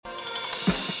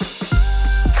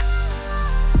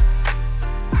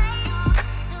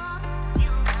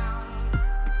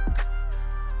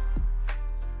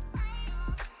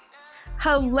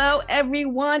Hello,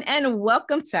 everyone, and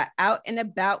welcome to Out and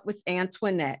About with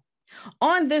Antoinette.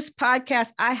 On this podcast,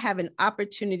 I have an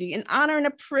opportunity, an honor, and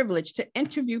a privilege to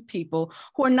interview people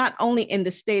who are not only in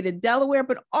the state of Delaware,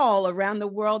 but all around the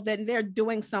world, that they're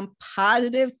doing some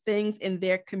positive things in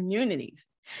their communities.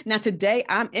 Now, today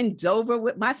I'm in Dover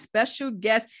with my special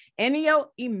guest, Ennio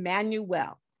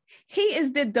Emanuel. He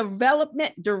is the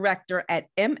Development Director at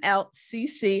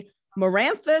MLCC,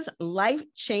 Marantha's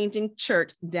Life-Changing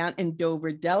Church down in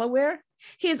Dover, Delaware.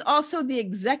 He is also the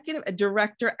Executive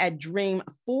Director at Dream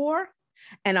 4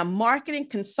 and a marketing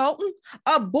consultant,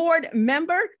 a board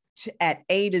member at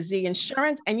A to Z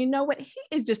Insurance. And you know what? He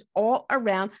is just all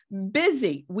around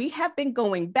busy. We have been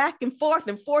going back and forth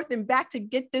and back to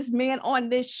get this man on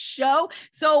this show.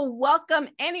 So welcome,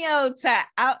 Ennio, to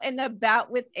Out and About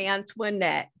with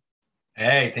Antoinette.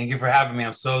 Hey, thank you for having me.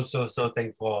 I'm so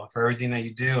thankful for everything that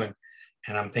you do.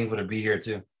 And I'm thankful to be here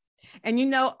too. And, you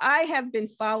know, I have been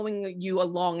following you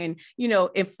along, and, you know,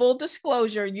 in full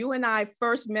disclosure, you and I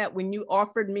first met when you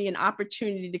offered me an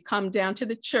opportunity to come down to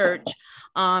the church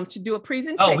to do a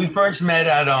presentation. Oh, we first met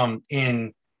at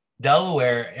in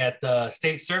Delaware at the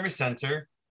State Service Center.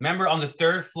 Remember, on the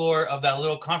third floor of that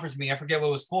little conference meeting? I forget what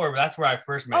it was for, but that's where I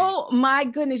first met you. Oh my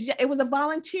goodness. It was a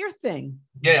volunteer thing.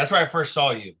 Yeah, that's where I first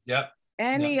saw you. Yep.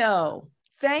 Ennio,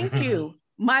 thank you.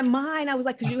 My mind, I was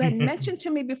like, because you had mentioned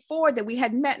to me before that we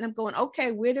had met, and I'm going,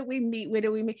 okay, where did we meet?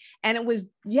 And it was,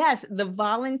 yes, the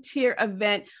volunteer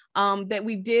event that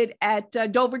we did at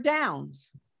Dover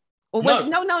Downs. Or was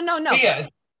no. Yeah,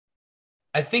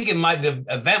 I think the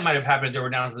event might have happened at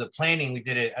Dover Downs, but the planning, we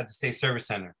did it at the State Service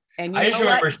Center. And I just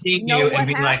remember seeing you and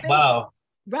being like, wow.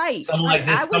 Right. Someone like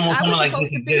this, someone like this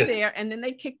to be there, and then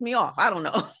they kicked me off. I don't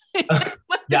know.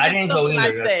 Yeah, I didn't go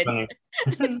either.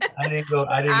 I didn't go.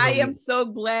 I am so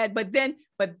glad. But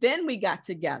then we got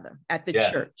together at the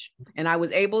church, and I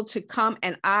was able to come,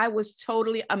 and I was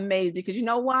totally amazed because you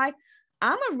know why?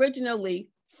 I'm originally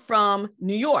from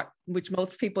New York, which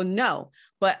most people know,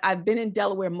 but I've been in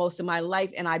Delaware most of my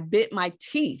life, and I bit my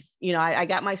teeth. You know, I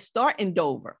got my start in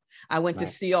Dover. I went to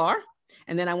CR.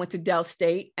 And then I went to Del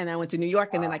State, and I went to New York,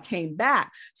 and then I came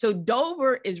back. So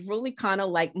Dover is really kind of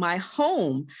like my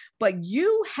home. But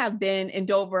you have been in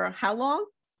Dover how long?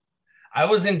 I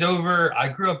was in Dover. I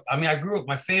grew up.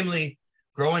 My family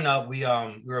growing up.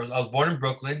 I was born in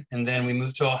Brooklyn, and then we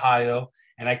moved to Ohio,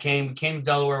 and I came to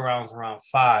Delaware around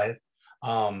 5,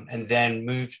 and then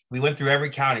moved. We went through every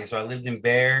county. So I lived in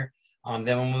Bear.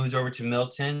 Then we moved over to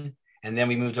Milton, and then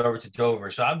we moved over to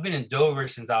Dover. So I've been in Dover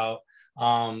since I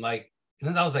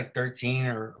was like 13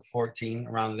 or 14,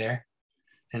 around there.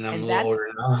 And I'm a little older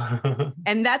now.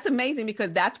 And that's amazing because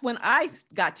that's when I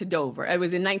got to Dover. It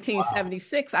was in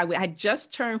 1976. Wow. I had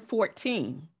just turned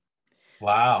 14.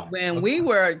 Wow. When we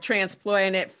were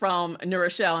transplanted from New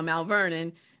Rochelle and Mount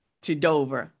Vernon to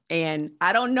Dover. And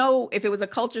I don't know if it was a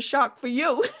culture shock for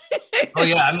you. Oh,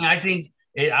 yeah. I mean, I think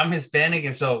I'm Hispanic.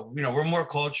 And so, you know, we're more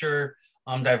culture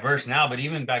diverse now. But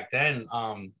even back then,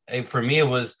 for me,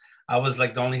 I was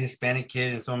like the only Hispanic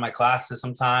kid in some of my classes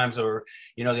sometimes, or,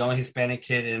 you know, the only Hispanic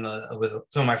kid with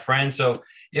some of my friends. So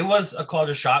it was a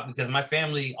culture shock because my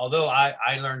family, although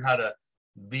I learned how to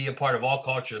be a part of all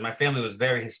cultures, my family was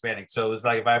very Hispanic. So it was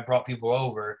like if I brought people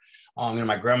over, you know,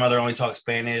 my grandmother only talked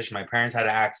Spanish. My parents had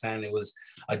an accent. It was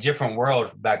a different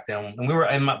world back then.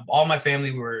 And all my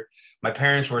family my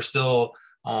parents were still,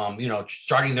 you know,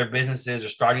 starting their businesses or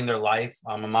starting their life.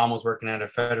 My mom was working at a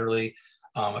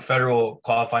federal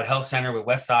qualified health center with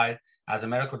Westside as a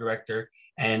medical director.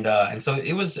 And so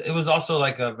it was also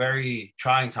like a very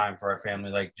trying time for our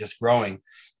family, like just growing.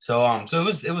 So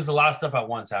it was a lot of stuff at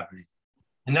once happening.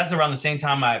 And that's around the same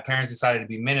time my parents decided to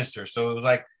be ministers. So it was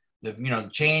like the, you know,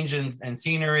 change in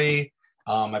scenery,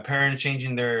 my parents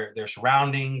changing their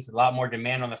surroundings, a lot more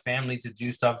demand on the family to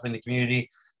do stuff in the community.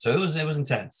 So it was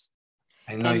intense.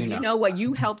 I know, you know what,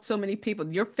 you helped so many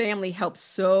people. Your family helped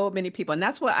so many people. And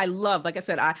that's what I love. Like I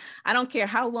said, I don't care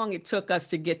how long it took us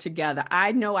to get together.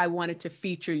 I know I wanted to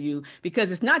feature you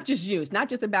because it's not just you. It's not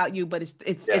just about you, but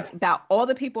it's about all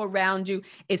the people around you.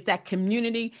 It's that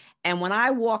community. And when I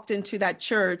walked into that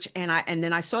church and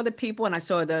then I saw the people and I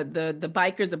saw the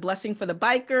bikers, the blessing for the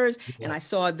bikers, and I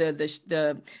saw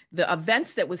the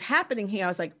events that was happening here, I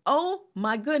was like, oh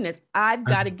my goodness, I've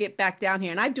got to get back down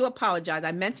here. And I do apologize.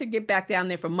 I meant to get back down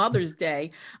there for Mother's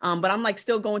Day, but I'm like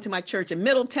still going to my church in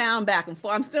Middletown, back and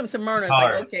forth. I'm still in Smyrna.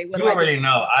 Like, okay, you already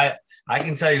know. I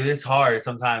can tell you it's hard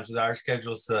sometimes with our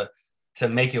schedules to to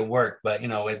make it work. But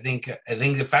I think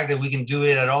the fact that we can do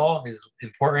it at all is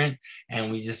important,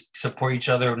 and we just support each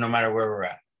other no matter where we're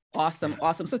at. Awesome.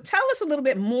 Awesome. So tell us a little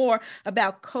bit more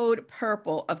about Code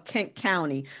Purple of Kent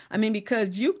County. I mean, because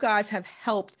you guys have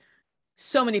helped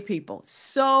so many people,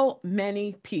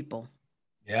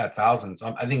 Yeah, thousands.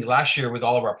 I think last year with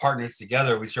all of our partners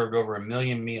together, we served over 1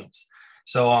 million meals.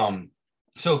 So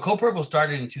Code Purple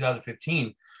started in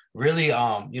 2015. Really,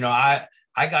 I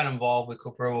got involved with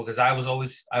Code Purple because I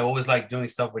always liked doing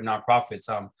stuff with nonprofits.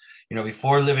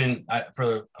 Before living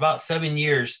for about 7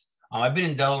 years, I've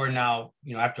been in Delaware now,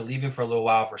 after leaving for a little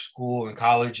while for school and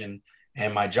college and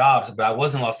my jobs, but I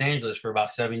was in Los Angeles for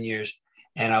about 7 years,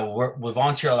 and I would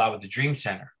volunteer a lot with the Dream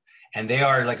Center. And they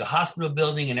are like a hospital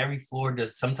building, and every floor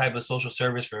does some type of social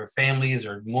service for families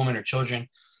or women or children.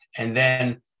 And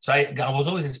then, so I was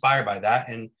always inspired by that.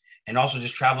 And also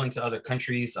just traveling to other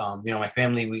countries. My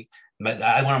family,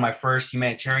 I went on my first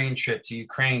humanitarian trip to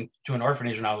Ukraine to an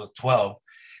orphanage when I was 12.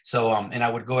 So, and I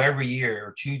would go every year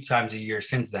or 2 times a year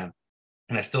since then.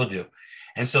 And I still do.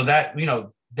 And so that,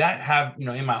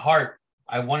 in my heart,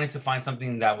 I wanted to find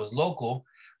something that was local,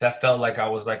 that felt like I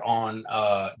was like on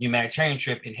a humanitarian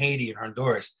trip in Haiti and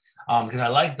Honduras. Because I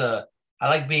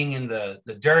like being in the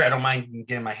dirt. I don't mind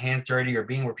getting my hands dirty or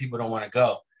being where people don't want to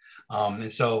go.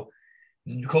 And so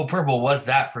Code Purple was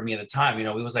that for me at the time.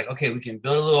 It was like, okay, we can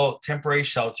build a little temporary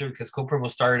shelter, because Code Purple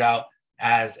started out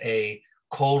as a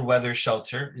cold weather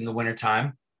shelter in the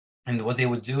wintertime. And what they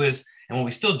would do is, and what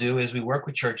we still do is, we work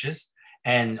with churches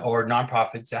or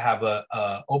nonprofits that have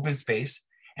a open space.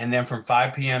 And then from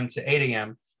 5 p.m. to 8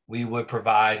 a.m., we would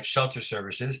provide shelter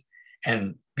services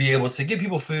and be able to give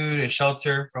people food and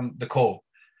shelter from the cold.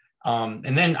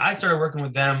 And then I started working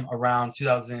with them around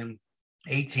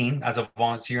 2018 as a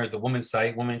volunteer at the Women's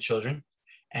Site, Women and Children.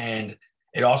 And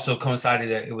it also coincided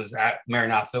that it was at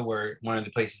Maranatha, where one of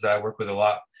the places that I work with a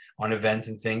lot on events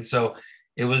and things. So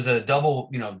it was a double,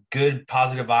 good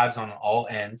positive vibes on all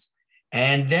ends.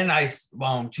 And then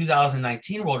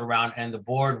 2019 rolled around, and the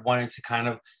board wanted to kind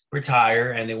of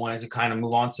retire, and they wanted to kind of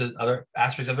move on to other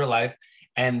aspects of their life.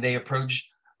 And they approached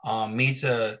me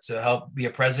to help be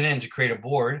a president and to create a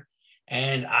board.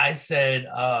 And I said,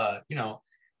 at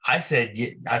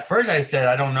first I said,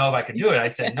 I don't know if I could do it. I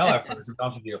said no at first, to be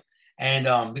honest with you.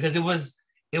 And because it was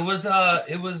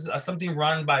something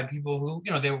run by people who,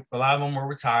 a lot of them were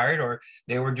retired, or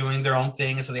they were doing their own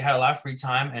thing. And so they had a lot of free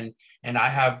time, and I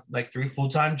have like 3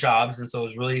 full-time jobs. And so it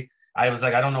was really, I was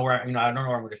like, I don't know where I'm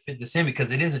going to fit this in,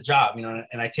 because it is a job,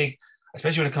 and I take,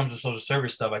 especially when it comes to social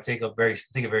service stuff, I take it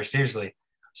very seriously.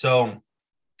 So,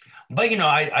 but,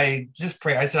 I just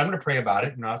pray. I said, I'm going to pray about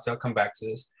it. So I'll come back to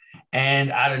this.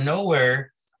 And out of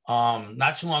nowhere,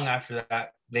 not too long after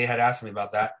that, they had asked me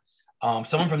about that.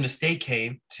 Someone from the state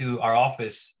came to our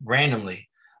office randomly,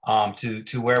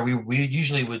 to where we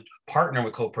usually would partner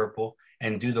with Code Purple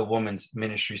and do the women's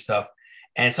ministry stuff.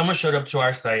 And someone showed up to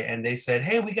our site, and they said,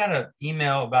 hey, we got an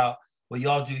email about what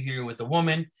y'all do here with the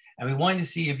woman, and we wanted to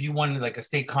see if you wanted like a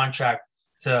state contract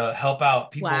to help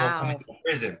out people coming to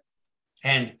prison.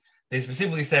 And they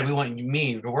specifically said, we want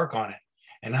me to work on it.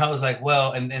 And I was like,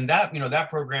 well, and that, that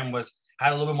program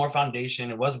had a little bit more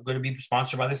foundation. It was going to be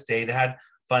sponsored by the state. They had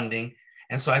funding.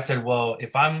 And so I said, well,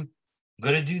 if I'm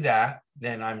going to do that,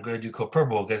 then I'm going to do Code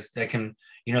Purple, because they can,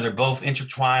 they're both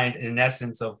intertwined in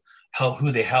essence of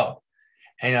who they help.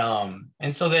 And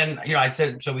so then, I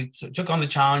said, so we took on the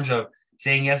challenge of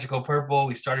saying yes to Code Purple.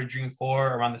 We started Dream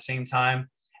 4 around the same time.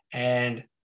 And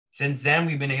since then,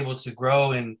 we've been able to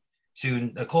grow into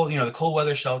the cold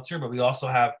weather shelter, but we also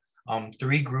have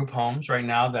 3 group homes right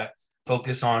now that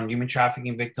focus on human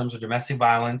trafficking victims of domestic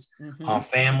violence,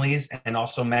 families, and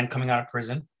also men coming out of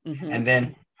prison. And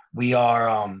then we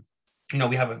are,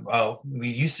 we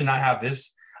used to not have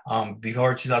this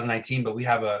before 2019, but we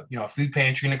have a food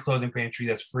pantry and a clothing pantry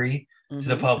that's free to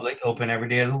the public, open every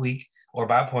day of the week or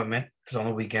by appointment if it's on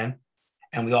the weekend.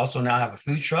 And we also now have a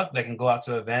food truck that can go out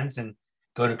to events and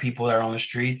go to people that are on the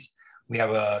streets. We have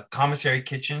a commissary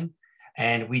kitchen,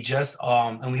 and we just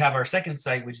and we have our second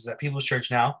site, which is at People's Church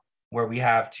now, where we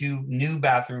have 2 new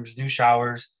bathrooms, new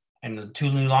showers, and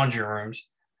 2 new laundry rooms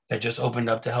that just opened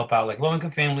up to help out like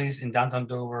low-income families in downtown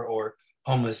Dover or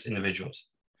homeless individuals.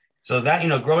 So that,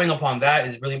 growing upon that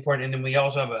is really important. And then we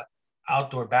also have an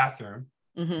outdoor bathroom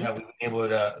that we've been able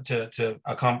to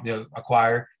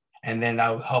acquire. And then that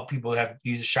will help people have to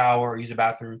use a shower or use a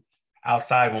bathroom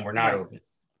outside when we're not open.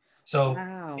 So,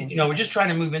 we're just trying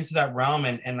to move into that realm.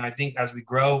 And I think as we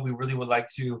grow, we really would like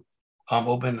to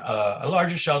open a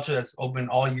larger shelter that's open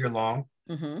all year long.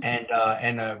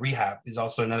 And rehab is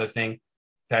also another thing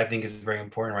that I think is very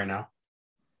important right now.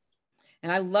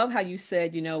 And I love how you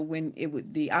said, when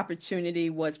the opportunity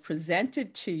was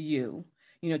presented to you,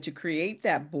 to create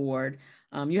that board,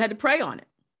 you had to pray on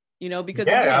it, because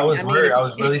Yeah, I again, was I mean, worried. if I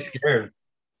was really scared.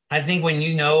 I think when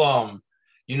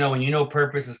when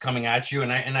purpose is coming at you,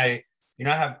 and I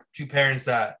have two parents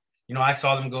that, I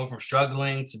saw them go from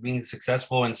struggling to being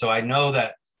successful. And so I know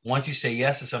that once you say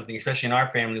yes to something, especially in our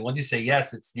family, once you say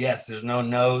yes, it's yes. There's no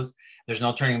no's, there's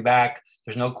no turning back,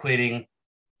 there's no quitting.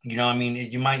 I mean,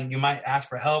 you might ask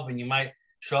for help and you might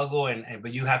struggle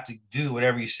but you have to do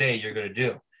whatever you say you're gonna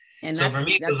do. and So for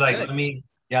me, it was that's like,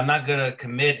 good. I'm not gonna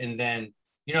commit and then,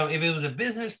 if it was a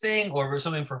business thing or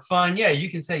something for fun, yeah, you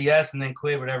can say yes and then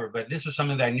quit, whatever. But this was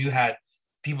something that I knew had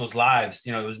people's lives.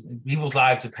 It was people's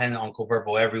lives depend on Cold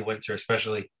Purple every winter,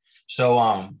 especially.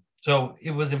 So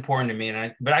it was important to me,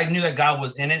 but I knew that God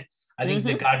was in it. I think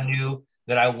that God knew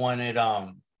that I wanted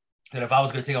that if I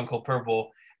was going to take on Cold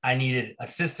Purple, I needed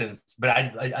assistance,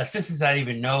 but assistance I didn't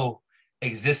even know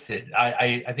existed.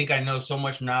 I think I know so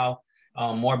much now,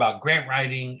 more about grant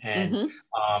writing and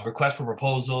requests for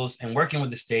proposals and working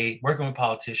with the state, working with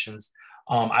politicians.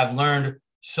 I've learned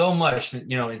so much,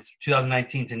 it's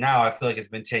 2019 to now. I feel like it's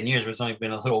been 10 years, but it's only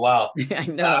been a little while. I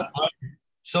know.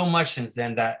 So much since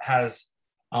then that has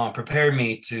prepared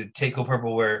me to take Cold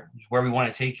Purple where we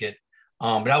want to take it.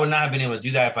 But I would not have been able to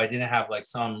do that if I didn't have like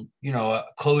some,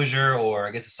 closure or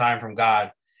I guess a sign from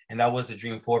God. And that was the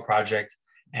Dream 4 project.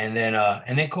 And then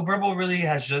Cold Purple really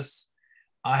has just,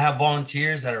 I have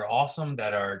volunteers that are awesome,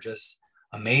 that are just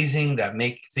amazing, that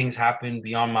make things happen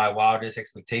beyond my wildest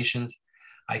expectations.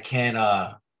 I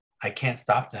can't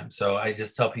stop them. So I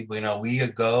just tell people,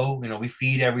 we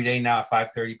feed every day now at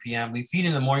 5:30 p.m. We feed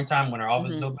in the morning time when our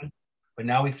office is open, but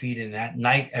now we feed in that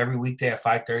night every weekday at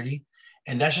 5:30.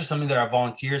 And that's just something that our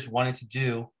volunteers wanted to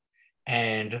do.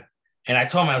 And I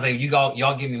told him, I was like,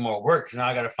 y'all give me more work because now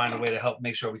I got to find a way to help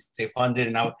make sure we stay funded.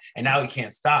 And now we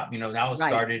can't stop. Now it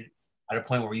started at a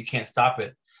point where you can't stop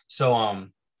it. So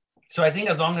so I think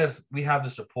as long as we have the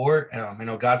support,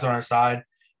 God's on our side,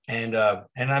 and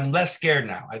I'm less scared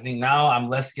now. I think now I'm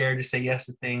less scared to say yes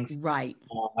to things. Right.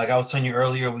 Like I was telling you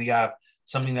earlier, we have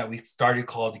something that we started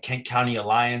called the Kent County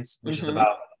Alliance, which is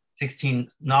about 16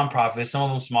 nonprofits, some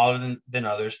of them smaller than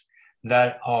others,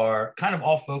 that are kind of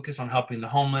all focused on helping the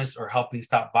homeless or helping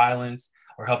stop violence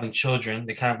or helping children.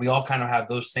 We all kind of have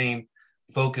those same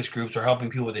focus groups or helping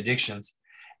people with addictions.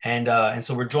 And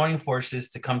so we're joining forces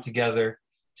to come together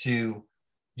to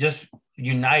just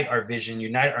unite our vision,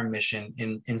 unite our mission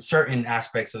in certain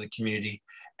aspects of the community.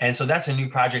 And so that's a new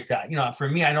project that, for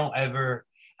me, I love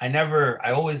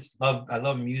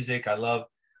music. I love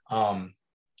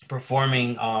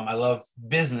performing. I love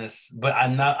business, but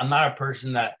I'm not a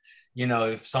person that,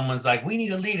 if someone's like, we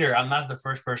need a leader, I'm not the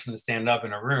first person to stand up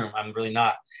in a room. I'm really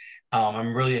not.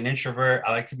 I'm really an introvert.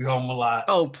 I like to be home a lot.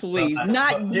 Oh, please, you. But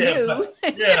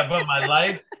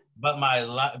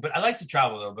I like to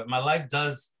travel though. But my life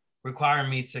does require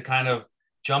me to kind of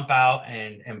jump out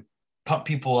and pump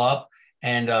people up.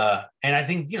 And I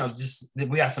think, just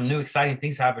we have some new exciting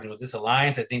things happening with this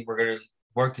alliance. I think we're going to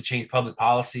work to change public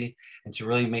policy and to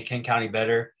really make Kent County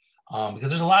better. Because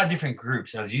there's a lot of different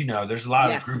groups, as you know, there's a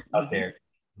lot of groups out there.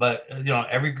 But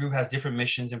every group has different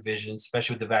missions and visions,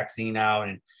 especially with the vaccine now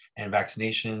and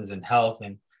vaccinations and health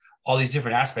and all these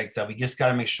different aspects that we just got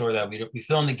to make sure that we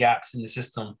fill in the gaps in the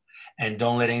system and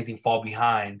don't let anything fall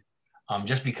behind.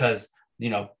 Just because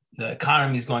the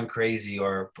economy is going crazy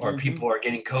or people are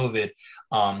getting COVID,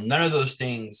 none of those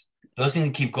things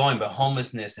keep going. But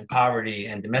homelessness and poverty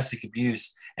and domestic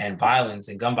abuse and violence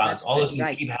and gun violence, all those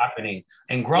things keep happening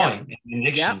and growing. And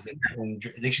addictions and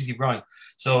addictions keep growing.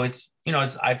 So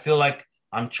I feel like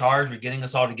I'm charged with getting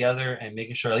us all together and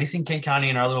making sure, at least in Kent County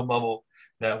in our little bubble,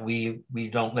 that we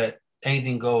don't let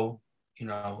anything go,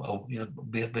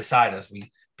 beside us.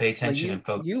 We pay attention and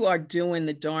focus. You are doing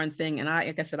the darn thing. And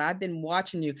like I said, I've been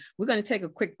watching you. We're going to take a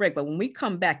quick break, but when we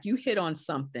come back, you hit on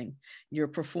something, your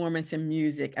performance in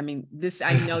music. I mean,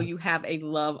 I know you have a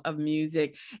love of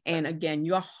music. And again,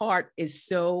 your heart is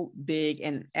so big.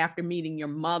 And after meeting your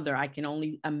mother, I can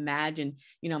only imagine,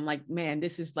 I'm like, man,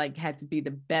 this is had to be the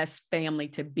best family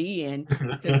to be in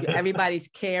because everybody's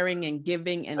caring and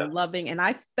giving and loving. And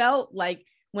I felt like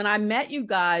when I met you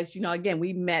guys, again,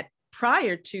 we met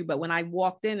prior to, but when I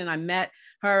walked in and I met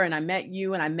her and I met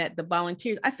you and I met the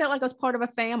volunteers, I felt like I was part of a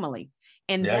family.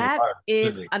 And that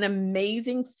is an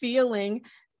amazing feeling.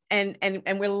 And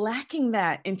we're lacking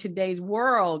that in today's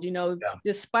world,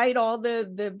 despite all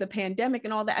the pandemic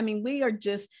and all that. I mean, we are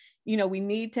just, we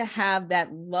need to have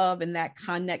that love and that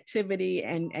connectivity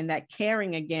and that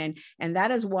caring again. And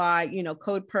that is why,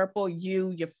 Code Purple,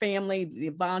 your family, the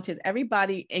volunteers,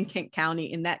 everybody in Kent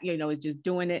County and that, is just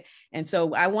doing it. And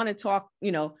so I want to talk,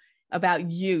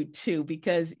 about you too,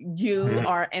 because you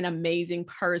are an amazing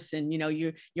person.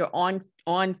 You're on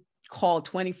call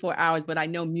 24 hours, but I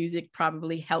know music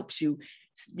probably helps you,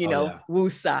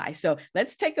 woosah. So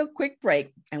let's take a quick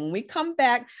break. And when we come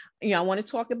back, I want to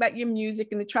talk about your music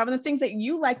and the travel and the things that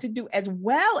you like to do, as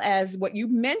well as what you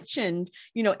mentioned,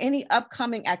 any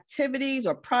upcoming activities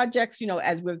or projects,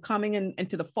 as we're coming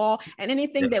into the fall, and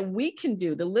anything that we can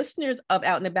do, the listeners of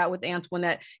Out and About with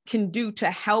Antoinette can do to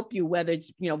help you, whether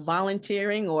it's,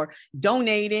 volunteering or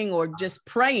donating or just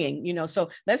praying,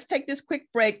 So let's take this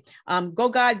quick break. Go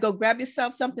guys, go grab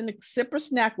yourself something to sip or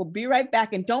snack. We'll be right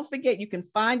back. And don't forget, you can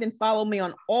find and follow me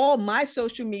on all my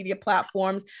social media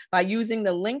platforms by using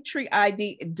the Linktree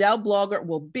ID. Del Blogger.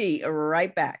 Will be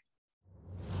right back.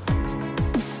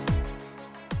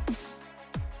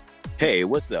 Hey,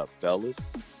 what's up, fellas?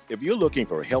 If you're looking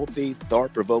for healthy,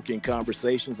 thought-provoking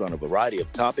conversations on a variety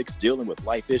of topics dealing with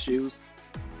life issues,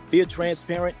 be a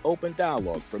transparent, open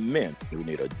dialogue for men who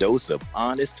need a dose of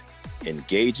honest,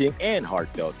 engaging, and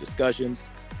heartfelt discussions,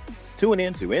 tune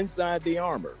in to Inside the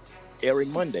Armor,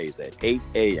 airing Mondays at 8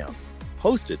 a.m.,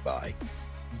 hosted by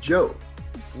Joe,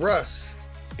 Russ,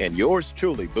 and yours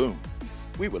truly, Boom.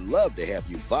 We would love to have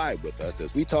you vibe with us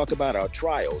as we talk about our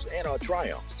trials and our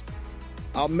triumphs,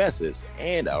 our messes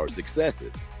and our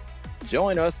successes.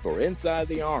 Join us for Inside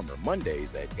the Armor,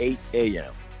 Mondays at 8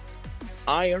 a.m.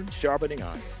 Iron sharpening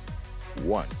iron,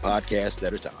 one podcast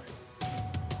at a time.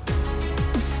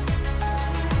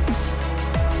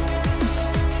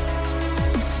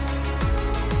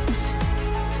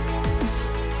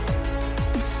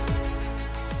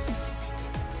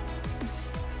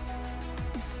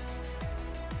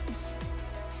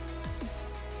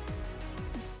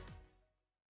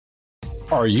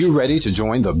 Are you ready to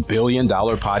join the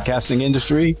billion-dollar podcasting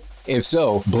industry? If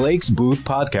so, Blake's Booth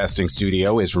Podcasting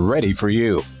Studio is ready for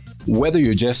you. Whether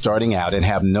you're just starting out and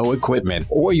have no equipment,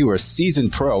 or you're a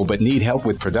seasoned pro but need help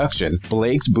with production,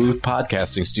 Blake's Booth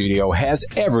Podcasting Studio has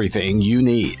everything you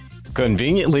need.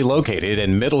 Conveniently located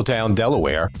in Middletown,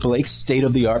 Delaware, Blake's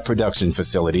state-of-the-art production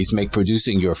facilities make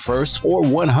producing your first or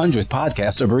 100th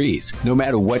podcast a breeze. No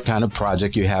matter what kind of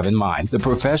project you have in mind, the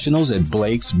professionals at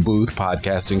Blake's Booth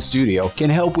Podcasting Studio can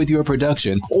help with your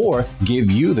production or give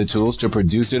you the tools to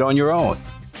produce it on your own.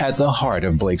 At the heart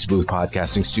of Blake's Booth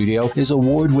Podcasting Studio is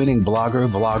award-winning blogger,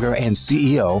 vlogger, and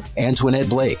CEO Antoinette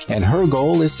Blake, and her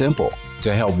goal is simple: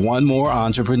 to help one more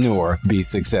entrepreneur be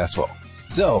successful.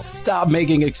 So stop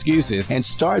making excuses and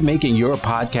start making your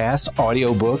podcast,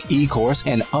 audiobook, e-course,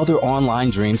 and other online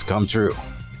dreams come true.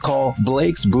 Call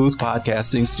Blake's Booth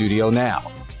Podcasting Studio now.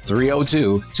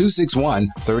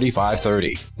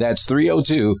 302-261-3530. That's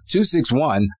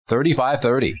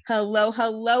 302-261-3530.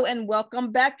 Hello, and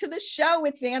welcome back to the show.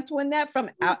 It's Antoinette from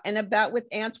Out and About with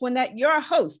Antoinette, your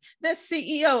host, the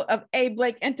CEO of A.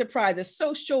 Blake Enterprises,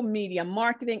 social media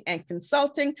marketing and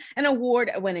consulting, an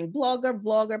award-winning blogger,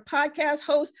 vlogger, podcast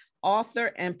host,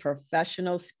 author, and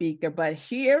professional speaker. But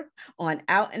here on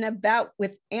Out and About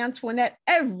with Antoinette,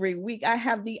 every week I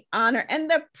have the honor and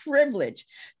the privilege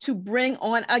to bring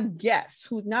on a guest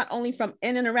who's not only from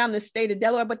in and around the state of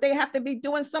Delaware, but they have to be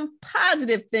doing some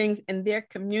positive things in their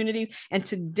communities. And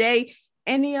today,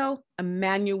 Ennio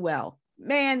Emanuel,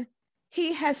 man,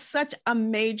 he has such a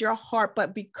major heart,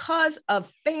 but because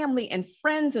of family and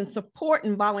friends and support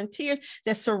and volunteers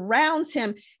that surrounds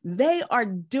him, they are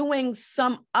doing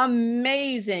some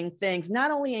amazing things,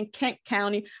 not only in Kent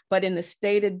County, but in the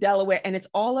state of Delaware. And it's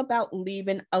all about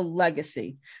leaving a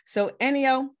legacy. So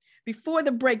Ennio, before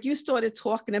the break, you started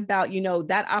talking about,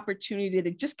 that opportunity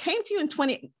that just came to you in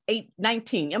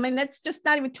 2019. I mean, that's just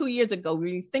not even 2 years ago when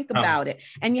you think about it,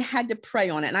 and you had to pray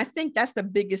on it. And I think that's the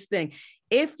biggest thing.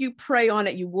 If you pray on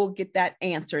it, you will get that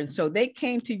answer. And so they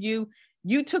came to you,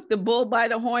 you took the bull by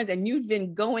the horns, and you've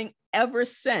been going ever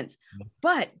since.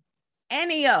 But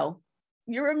Ennio,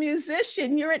 you're a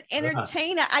musician, you're an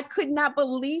entertainer. I could not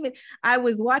believe it. I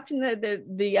was watching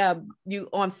the you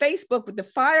on Facebook with the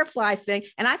Firefly thing,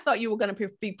 and I thought you were going to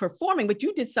be performing, but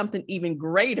you did something even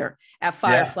greater at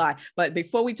Firefly. Yeah. But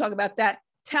before we talk about that,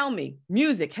 tell me,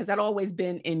 music, has that always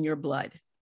been in your blood?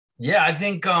 Yeah, I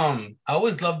think I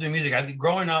always loved doing music. I think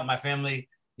growing up, my family,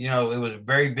 it was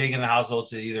very big in the household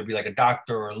to either be like a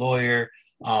doctor or a lawyer.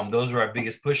 Those were our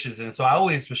biggest pushes. And so I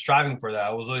always was striving for that.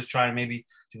 I was always trying maybe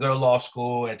to go to law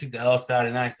school, and I took the LSAT,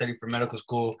 and then I studied for medical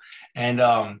school. And,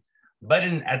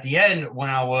 at the end,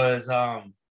 when I was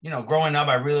growing up,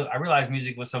 I realized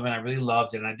music was something I really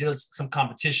loved, and I did some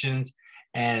competitions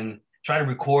and tried to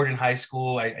record in high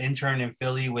school. I interned in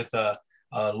Philly with a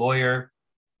lawyer,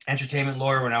 entertainment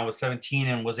lawyer, when I was 17,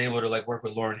 and was able to like work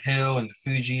with Lauryn Hill and the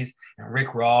Fugees and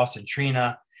Rick Ross and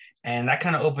Trina, and that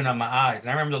kind of opened up my eyes.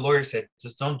 And I remember the lawyer said,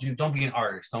 "Just don't be an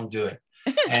artist, don't do it."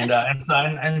 and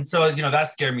so that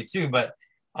scared me too. But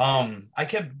I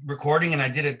kept recording, and I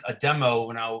did a demo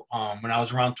when I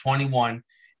was around 21,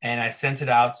 and I sent it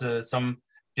out to some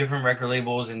different record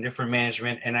labels and different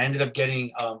management, and I ended up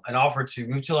getting an offer to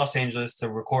move to Los Angeles to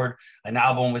record an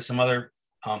album with some other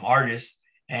artists.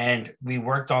 And we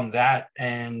worked on that,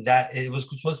 and that it was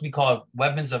supposed to be called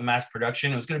Weapons of Mass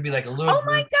Production. It was going to be like a little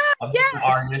group of different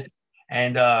artists,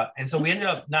 and so we ended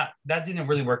up that didn't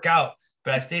really work out.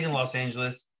 But I stayed in Los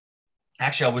Angeles.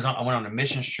 Actually, I went on a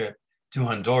missions trip to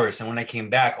Honduras, and when I came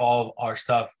back, all of our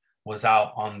stuff was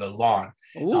out on the lawn.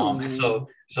 And so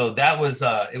that was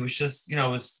it was just, it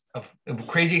was a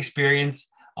crazy experience.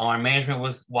 Our management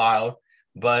was wild,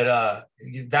 but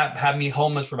that had me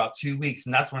homeless for about 2 weeks,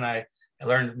 and that's when I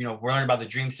learned, we learned about the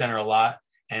Dream Center a lot,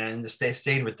 and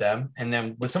stayed with them. And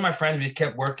then with some of my friends, we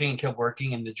kept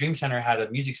working, and the Dream Center had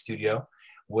a music studio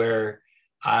where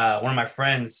one of my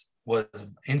friends was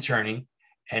interning,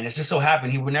 and it just so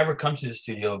happened he would never come to the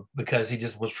studio because he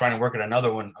just was trying to work at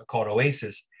another one called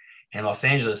Oasis in Los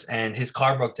Angeles, and his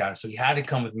car broke down. So he had to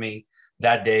come with me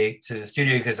that day to the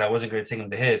studio because I wasn't going to take him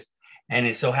to his. And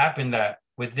it so happened that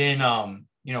within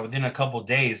a couple of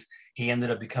days, he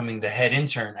ended up becoming the head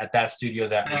intern at that studio,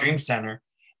 that Dream Center.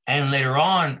 And later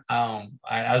on,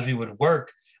 as we would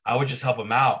work, I would just help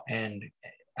him out. And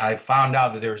I found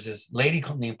out that there was this lady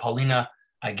named Paulina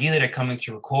Aguilera coming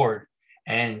to record.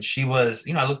 And she was,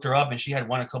 I looked her up, and she had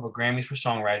won a couple of Grammys for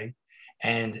songwriting.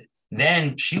 And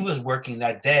then she was working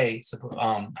that day,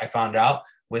 I found out,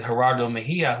 with Gerardo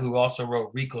Mejia, who also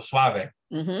wrote Rico Suave.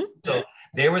 Mm-hmm. So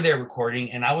they were there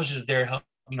recording, and I was just there,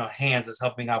 hands as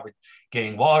helping out with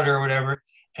getting water or whatever.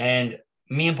 And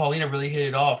me and Paulina really hit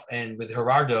it off, and with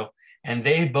Gerardo, and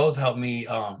they both helped me,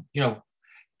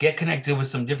 get connected with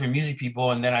some different music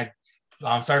people. And then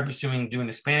I started pursuing doing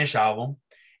a Spanish album.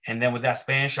 And then with that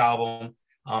Spanish album,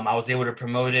 I was able to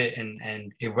promote it,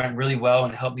 and it went really well,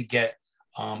 and helped me get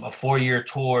a 4-year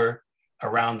tour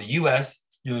around the U.S.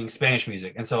 doing Spanish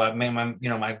music. And so I made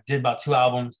I did about 2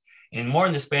 albums more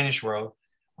in the Spanish world.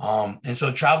 And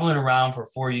so traveling around for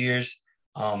 4 years,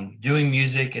 doing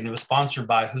music, and it was sponsored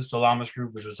by Justo Lamas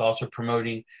Group, which was also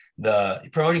promoting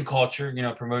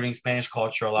culture, promoting Spanish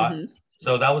culture a lot. Mm-hmm.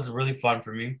 So that was really fun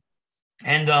for me.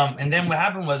 And then what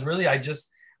happened was really,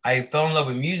 I fell in love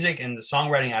with music and the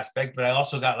songwriting aspect, but I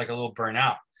also got like a little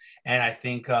burnout. And I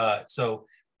think, so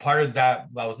part of that,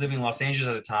 I was living in Los Angeles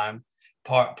at the time.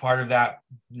 Part of that,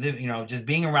 just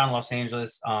being around Los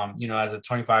Angeles, as a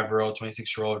 25-year-old,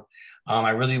 26-year-old,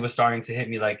 I really was starting to hit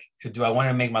me like, do I want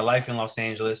to make my life in Los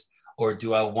Angeles, or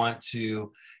do I want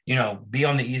to, be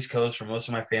on the East Coast where most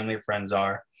of my family and friends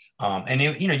are?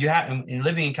 You have, in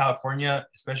living in California,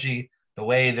 especially the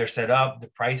way they're set up, the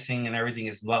pricing and everything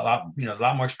is a lot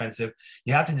more expensive.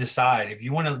 You have to decide if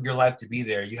you want your life to be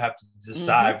there. You have to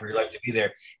decide for your life to be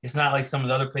there. It's not like some of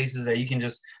the other places that you can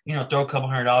just, throw a couple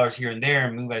 $100 here and there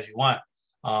and move as you want.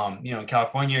 In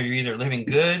California, you're either living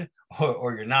good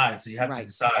or you're not. And so you have to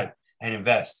decide and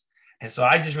invest. And so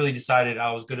I just really decided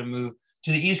I was going to move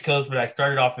to the East Coast, but I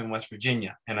started off in West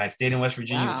Virginia, and I stayed in West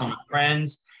Virginia with some of my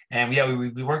friends. And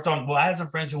we worked on, I had some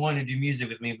friends who wanted to do music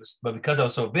with me, but because I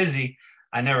was so busy,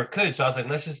 I never could. So I was like,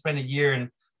 let's just spend a year in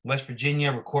West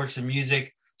Virginia, record some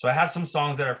music. So I have some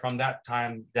songs that are from that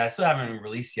time that I still haven't even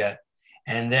released yet.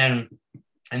 And then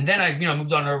I,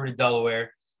 moved on over to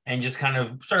Delaware and just kind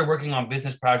of started working on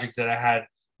business projects that I had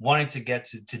wanted to get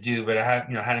to do, but I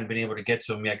hadn't been able to get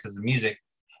to them yet because of the music.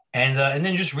 And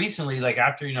then just recently, like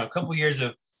after, a couple of years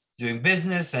of doing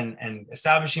business and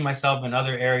establishing myself in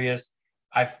other areas,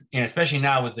 especially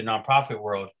now with the nonprofit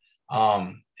world,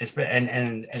 and with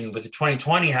the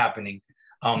 2020 happening,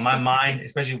 my mind,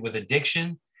 especially with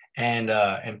addiction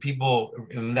and people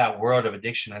in that world of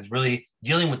addiction, is really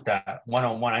dealing with that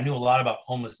one-on-one. I knew a lot about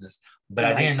homelessness, but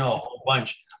I didn't know a whole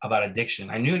bunch about addiction.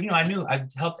 I knew I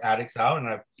helped addicts out, and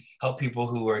I've helped people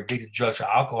who are addicted to drugs or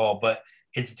alcohol, but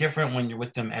it's different when you're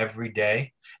with them every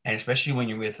day. And especially when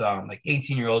you're with like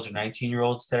 18-year-olds or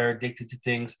 19-year-olds that are addicted to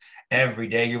things, every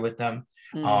day you're with them.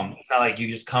 It's not like you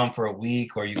just come for a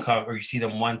week or you see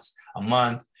them once a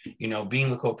month. Being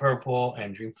with Code Purple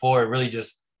and Dream 4 really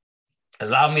just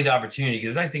allowed me the opportunity,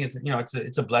 because I think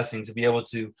it's a blessing to be able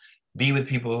to be with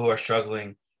people who are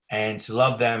struggling and to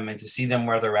love them and to see them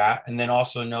where they're at, and then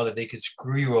also know that they could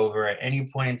screw you over at any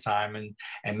point in time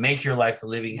and make your life a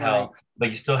living hell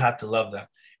but you still have to love them.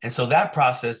 And so that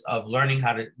process of learning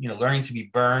how to, learning to be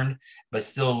burned, but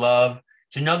still love,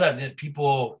 to know that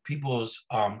people's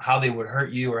how they would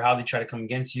hurt you or how they try to come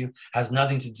against you has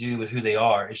nothing to do with who they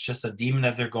are. It's just a demon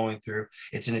that they're going through.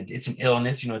 It's an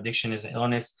illness. Addiction is an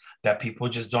illness that people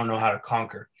just don't know how to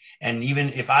conquer. And even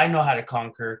if I know how to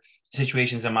conquer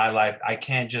situations in my life, I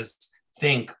can't just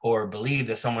think or believe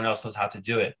that someone else knows how to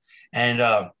do it. And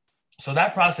so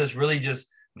that process really just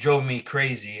drove me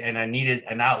crazy, and I needed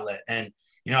an outlet. And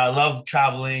I love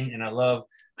traveling and I love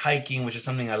hiking, which is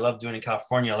something I love doing in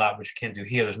California a lot, which you can't do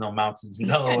here. There's no mountains in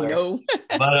Delaware. No.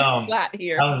 But flat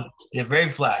here. It's very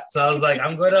flat. So I was like,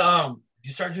 I'm going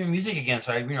to start doing music again.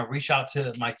 So I reached out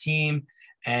to my team,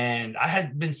 and I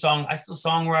had been I was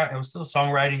still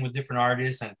songwriting with different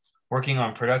artists and working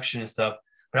on production and stuff.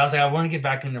 But I was like, I want to get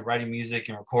back into writing music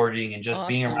and recording and just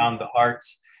being around the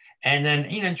arts. And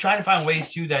then, trying to find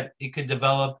ways too that it could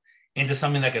develop into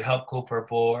something that could help Cold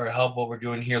Purple or help what we're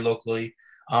doing here locally.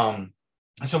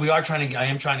 And so I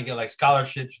am trying to get like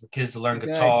scholarships for kids to learn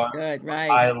guitar, right.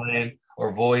 violin,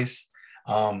 or voice.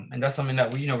 And that's something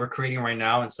that we're creating right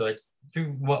now. And so it's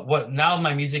through what now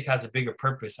my music has a bigger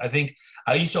purpose. I think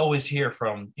I used to always hear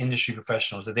from industry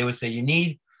professionals that they would say you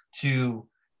need to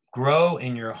grow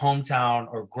in your hometown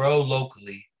or grow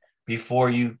locally before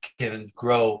you can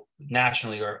grow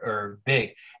nationally or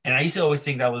big. And I used to always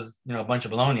think that was, a bunch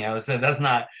of baloney. I would say that's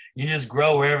not, you just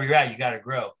grow wherever you're at, you got to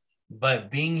grow.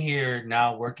 But being here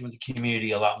now, working with the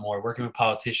community a lot more, working with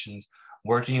politicians,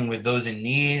 working with those in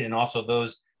need, and also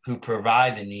those who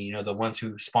provide the need, the ones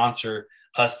who sponsor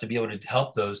us to be able to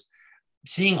help those,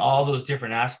 seeing all those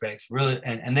different aspects really,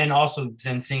 and then also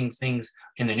seeing things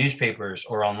in the newspapers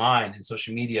or online and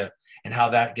social media and how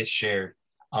that gets shared.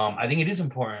 I think it is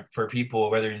important for people,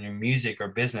 whether in your music or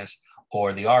business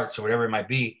or the arts or whatever it might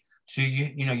be, so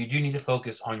you do need to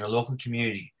focus on your local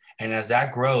community. And as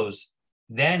that grows,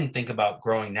 then think about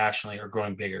growing nationally or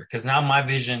growing bigger. Because now my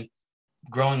vision,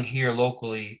 growing here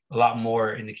locally a lot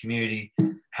more in the community,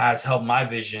 has helped my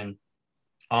vision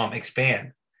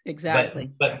expand.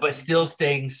 Exactly. But still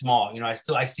staying small.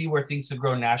 I see where things could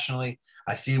grow nationally.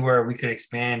 I see where we could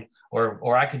expand,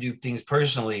 or I could do things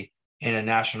personally in a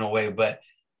national way. But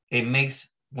it makes,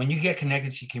 when you get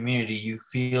connected to your community, you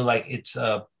feel like it's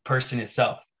a person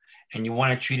itself, and you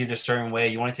want to treat it a certain way.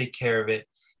 You want to take care of it.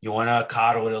 You want to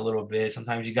coddle it a little bit.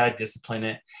 Sometimes you got to discipline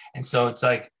it. And so it's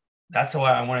like, that's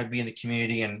why I want to be in the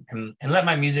community and let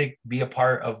my music be a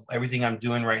part of everything I'm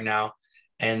doing right now.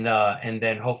 And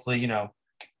then hopefully,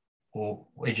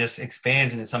 it just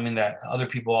expands into something that other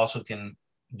people also can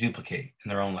duplicate in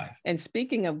their own life. And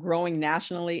speaking of growing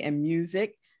nationally and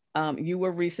music, you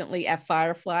were recently at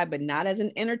Firefly, but not as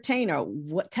an entertainer.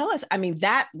 Tell us,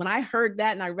 that when I heard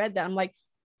that and I read that, I'm like,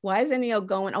 why is Ennio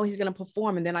going? Oh, he's going to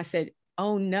perform. And then I said,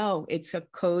 oh no, it's a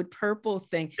Code Purple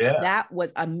thing. Yeah. That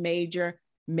was a major.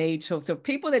 So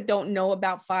people that don't know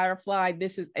about Firefly,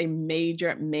 this is a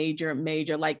major,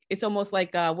 like, it's almost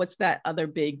like, what's that other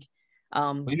big,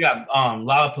 we got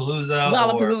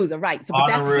Lollapalooza, right? So, but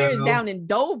that's here is down in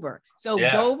Dover. So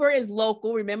Dover is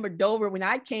local. Remember Dover? When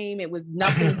I came, it was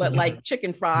nothing but like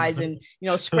chicken fries and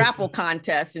Scrapple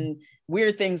contests and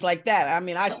weird things like that.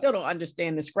 I still don't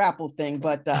understand the Scrapple thing,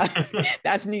 but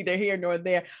that's neither here nor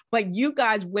there. But you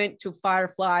guys went to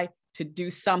Firefly to do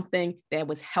something that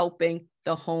was helping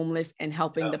the homeless and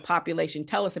helping the population.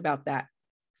 Tell us about that.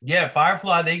 Yeah,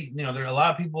 Firefly. There are a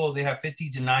lot of people. They have 50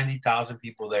 to 90,000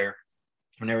 people there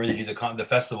whenever they do the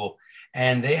festival.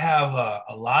 And they have a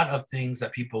lot of things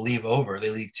that people leave over. They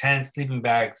leave tents, sleeping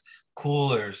bags,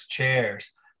 coolers,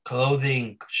 chairs,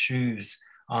 clothing, shoes,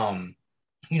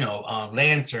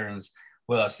 lanterns.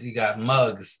 What else? You got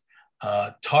mugs,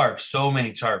 tarps, so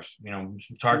many tarps,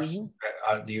 tarps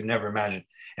that you never imagine.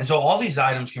 And so all these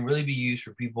items can really be used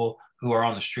for people who are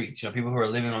on the streets, people who are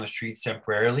living on the streets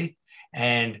temporarily.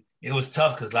 And it was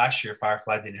tough because last year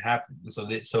Firefly didn't happen. And so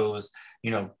it was,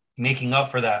 making up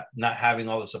for that, not having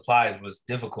all the supplies was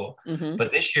difficult. Mm-hmm.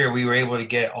 But this year we were able to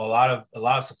get a lot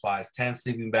of supplies, tents,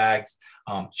 sleeping bags,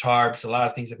 tarps, a lot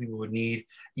of things that people would need,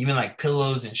 even like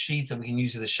pillows and sheets that we can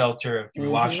use as a shelter if we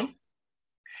wash them,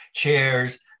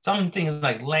 chairs, some things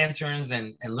like lanterns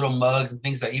and little mugs and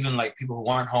things that even like people who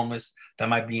aren't homeless that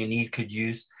might be in need could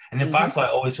use. And then Firefly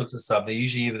always hooks us up. They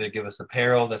usually either give us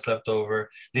apparel that's left over.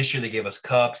 This year they gave us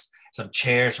cups, some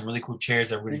chairs, some really cool chairs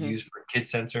that we're going to use for a kid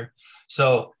center.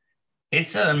 So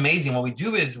it's amazing. What we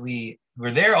do is we're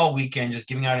there all weekend, just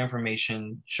giving out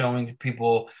information, showing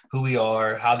people who we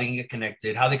are, how they can get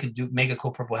connected, how they could make a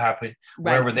Cold Purple happen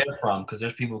wherever they're from, because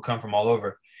there's people who come from all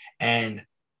over. And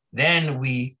then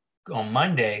on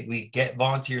Monday, we get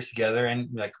volunteers together, and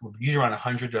like usually around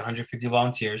 100 to 150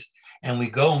 volunteers, and we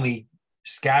go and we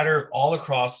scatter all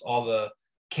across all the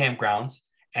campgrounds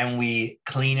and we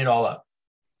clean it all up.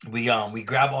 We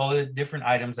grab all the different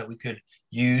items that we could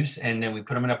use, and then we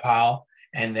put them in a pile,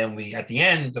 and then we, at the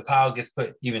end, the pile gets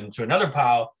put even to another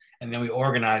pile, and then we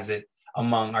organize it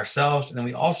among ourselves. And then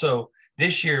we also,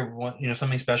 this year,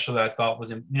 something special that I thought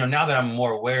was, now that I'm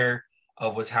more aware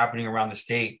of what's happening around the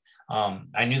state,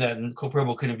 I knew that Code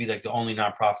Purple couldn't be like the only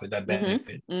nonprofit that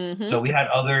benefit. So we had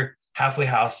other halfway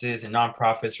houses and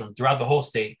nonprofits from throughout the whole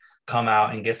state come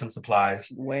out and get some supplies.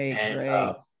 Great.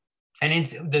 And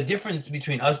it's the difference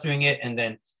between us doing it and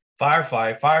then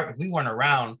Firefly, if we weren't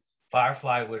around,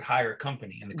 Firefly would hire a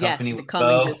company, and the company would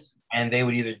go and they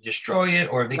would either destroy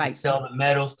it, or if they could sell the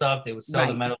metal stuff, they would sell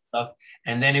the metal stuff.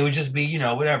 And then it would just be,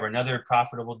 whatever, another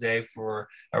profitable day for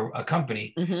a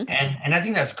company. And I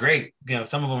think that's great.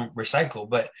 Some of them recycle,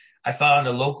 but I found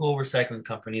a local recycling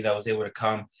company that was able to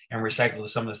come and recycle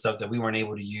some of the stuff that we weren't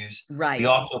able to use. We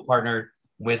also partnered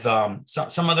with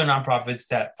some other nonprofits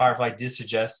that Firefly did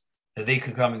suggest that they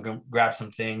could come and grab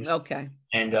some things.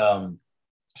 And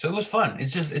so it was fun.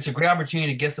 It's a great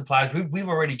opportunity to get supplies. We've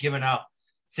already given out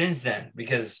since then,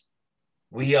 because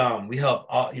we help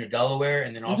all, Delaware,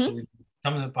 and then also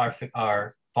some of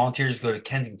our volunteers go to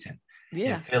Kensington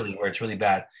in Philly, where it's really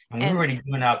bad, and we've already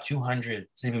given out 200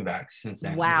 sleeping bags since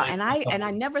then. Wow. And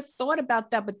I never thought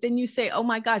about that, but then you say, oh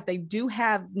my gosh, they do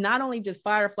have not only just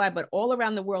Firefly, but all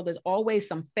around the world, there's always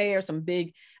some fairs, some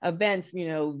big events,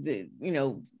 in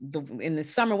the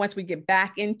summer, once we get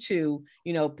back into,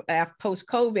 post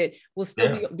COVID, we'll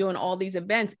still be doing all these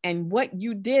events. And what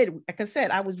you did, like I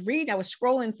said, I was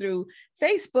scrolling through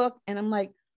Facebook, and I'm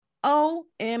like,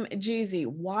 OMGZ,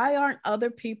 why aren't other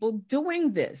people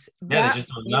doing this? They just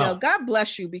don't know. God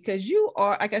bless you, because you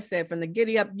are, like I said, from the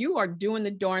Giddy Up, you are doing the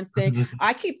darn thing.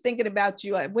 I keep thinking about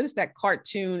you. What is that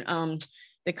cartoon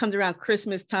that comes around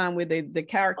Christmas time where the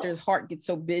character's heart gets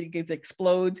so big it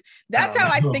explodes? That's how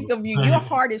I think of you. Your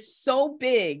heart is so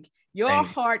big. Your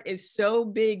heart is so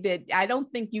big that I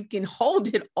don't think you can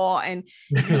hold it all. And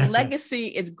your legacy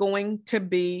is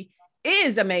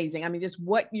amazing. I mean, just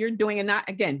what you're doing, and not,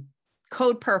 again,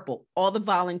 Code Purple, all the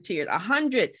volunteers,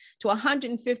 100 to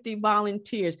 150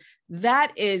 volunteers.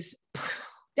 That's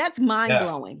mind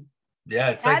blowing.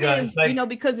 It's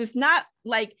because it's not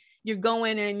like you're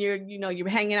going and you're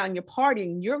hanging out and you're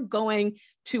partying. You're going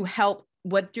to help.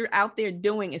 What you're out there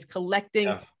doing is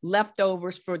collecting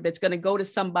leftovers that's going to go to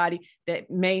somebody that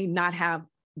may not have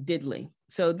diddly.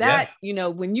 So that,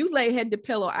 when you lay head to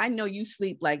pillow, I know you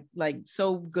sleep like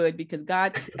so good, because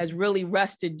God has really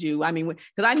rested you. I mean, because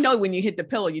I know when you hit the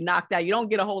pillow, you're knocked out. You don't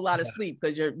get a whole lot of sleep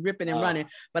because you're ripping and running.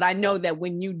 But I know that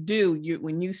when you do,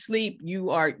 when you sleep, you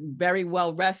are very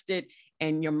well rested,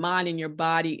 and your mind and your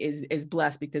body is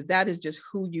blessed, because that is just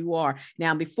who you are.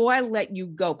 Now, before I let you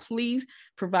go, please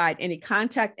provide any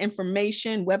contact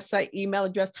information, website, email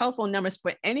address, telephone numbers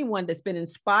for anyone that's been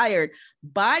inspired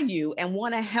by you and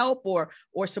want to help or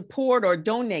support or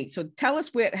donate. So tell us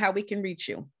how we can reach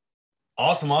you.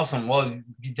 Awesome. Well,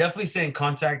 you definitely stay in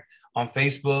contact on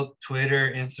Facebook,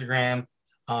 Twitter, Instagram.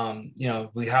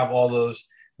 We have all those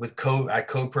with Code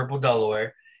Purple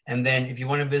Delaware. And then if you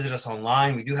want to visit us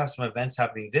online, we do have some events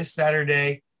happening this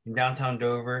Saturday in downtown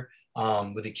Dover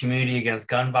with the Community Against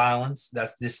Gun Violence.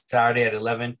 That's this Saturday at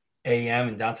 11 a.m.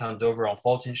 in downtown Dover on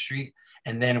Fulton Street.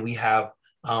 And then we have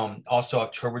also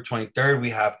October 23rd,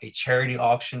 we have a charity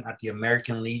auction at the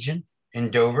American Legion in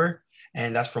Dover.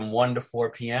 And that's from 1 to 4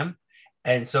 p.m.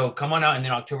 And so come on out. And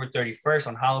then October 31st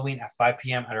on Halloween at 5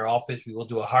 p.m. at our office, we will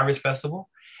do a harvest festival.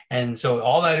 And so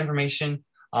all that information,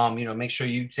 make sure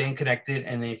you stay connected.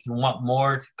 And then if you want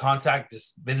more contact,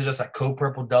 just visit us at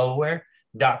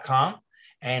codepurpledelaware.com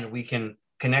and we can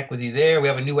connect with you there. We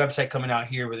have a new website coming out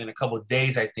here within a couple of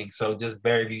days, I think. So just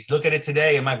bear, if you look at it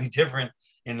today, it might be different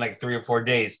in like 3 or 4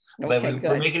 days. But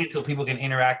we're making it so people can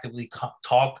interactively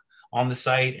talk on the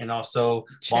site and also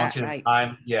volunteer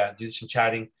time. Yeah, do some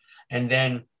chatting. And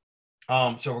then,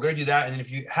 so we're going to do that. And then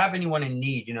if you have anyone in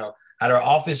need, at our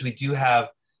office, we do have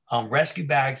rescue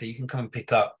bags that you can come and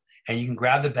pick up, and you can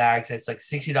grab the bags. It's like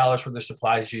 $60 worth of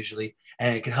supplies usually,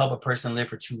 and it can help a person live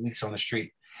for 2 weeks on the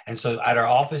street. And so at our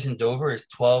office in Dover is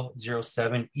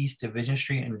 1207 East Division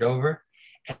Street in Dover.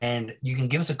 And you can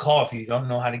give us a call if you don't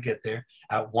know how to get there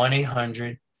at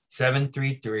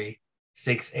 1-800-733-6816.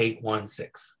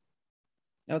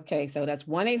 Okay, so that's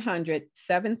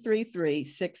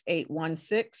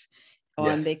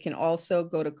 1-800-733-6816. They can also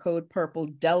go to Code Purple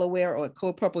Delaware or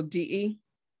Code Purple DE.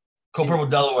 Code Purple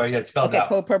Delaware, it's spelled out.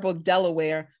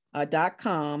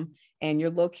 CodePurpleDelaware.com. and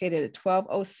you're located at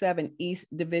 1207 East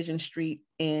Division Street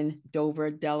in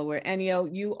Dover, Delaware. Ennio,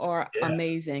 you are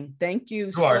amazing. Thank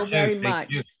you so very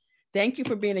much. Thank you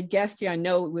for being a guest here. I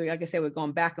know, like I said, we're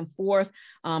going back and forth,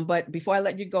 but before I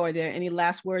let you go, are there any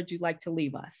last words you'd like to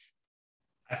leave us?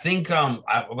 I think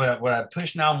what I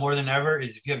push now more than ever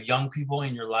is if you have young people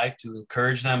in your life, to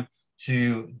encourage them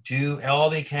to do all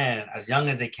they can, as young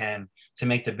as they can, to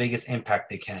make the biggest impact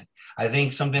they can. I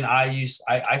think something I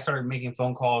started making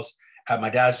phone calls at my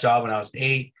dad's job when I was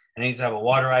 8, and I used to have a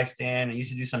water ice stand. I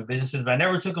used to do some businesses, but I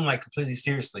never took them like completely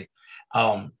seriously.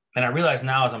 And I realize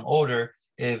now as I'm older,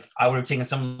 if I would have taken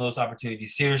some of those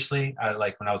opportunities seriously,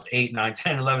 like when I was 8, 9,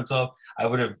 10, 11, 12, I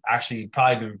would have actually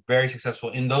probably been very successful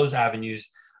in those avenues.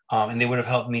 And they would have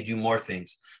helped me do more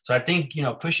things. So I think,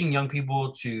 pushing young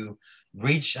people to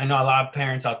reach, I know a lot of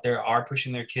parents out there are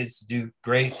pushing their kids to do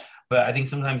great, but I think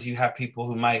sometimes you have people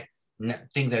who might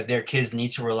think that their kids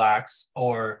need to relax,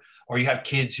 or you have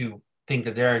kids who think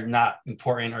that they're not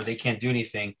important or they can't do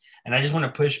anything. And I just want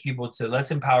to push people to,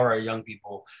 let's empower our young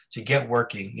people to get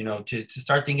working, to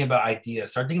start thinking about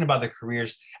ideas, start thinking about their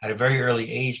careers at a very early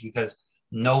age, because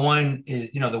no one is,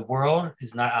 the world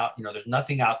is not out, there's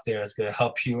nothing out there that's going to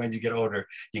help you as you get older.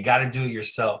 You got to do it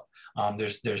yourself.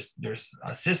 There's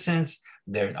assistance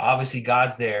there. Obviously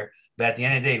God's there, but at the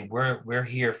end of the day, we're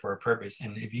here for a purpose.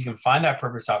 And if you can find that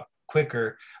purpose out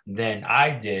quicker than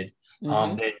I did,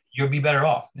 then you'll be better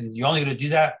off. And you're only going to do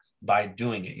that by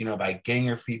doing it, by getting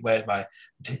your feet wet, by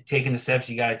taking the steps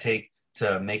you got to take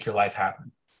to make your life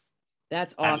happen.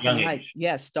 That's awesome. Like,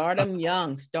 start them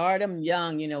young.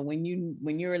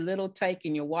 When you're a little tyke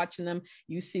and you're watching them,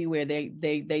 you see where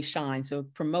they shine. So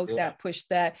promote that, push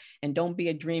that, and don't be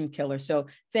a dream killer. So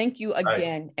thank you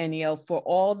again, Ennio, for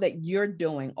all that you're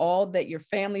doing, all that your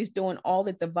family's doing, all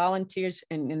that the volunteers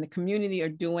in the community are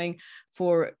doing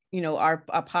for, our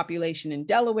population in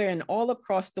Delaware and all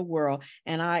across the world.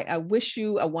 And I wish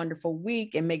you a wonderful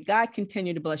week, and may God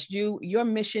continue to bless you, your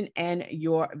mission, and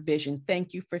your vision.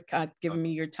 Thank you for giving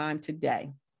me your time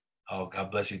today. Oh,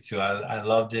 God bless you too. I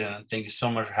loved it. And thank you so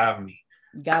much for having me.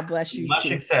 God bless you. Much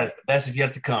success. The best is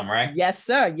yet to come, right? Yes,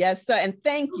 sir. Yes, sir. And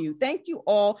thank you. Thank you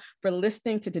all for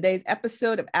listening to today's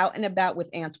episode of Out and About with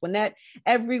Antoinette.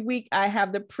 Every week I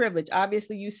have the privilege,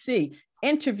 obviously you see,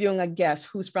 interviewing a guest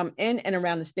who's from in and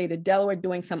around the state of Delaware,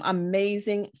 doing some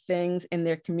amazing things in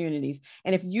their communities.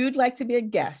 And if you'd like to be a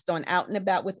guest on Out and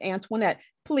About with Antoinette,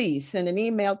 please send an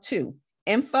email to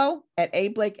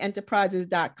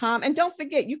info@ablakeenterprises.com. And don't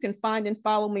forget, you can find and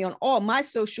follow me on all my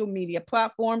social media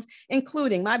platforms,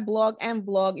 including my blog and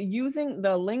vlog, using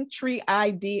the Linktree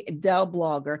ID Del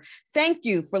Blogger. Thank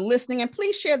you for listening. And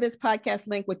please share this podcast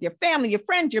link with your family, your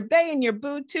friends, your bae, and your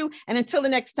boo too. And until the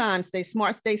next time, stay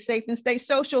smart, stay safe, and stay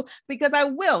social, because I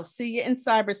will see you in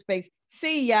cyberspace.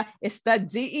 See ya. It's the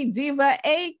DE Diva,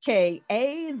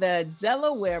 AKA the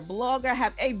Delaware Blogger.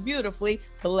 Have a beautifully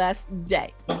blessed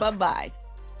day. Bye-bye.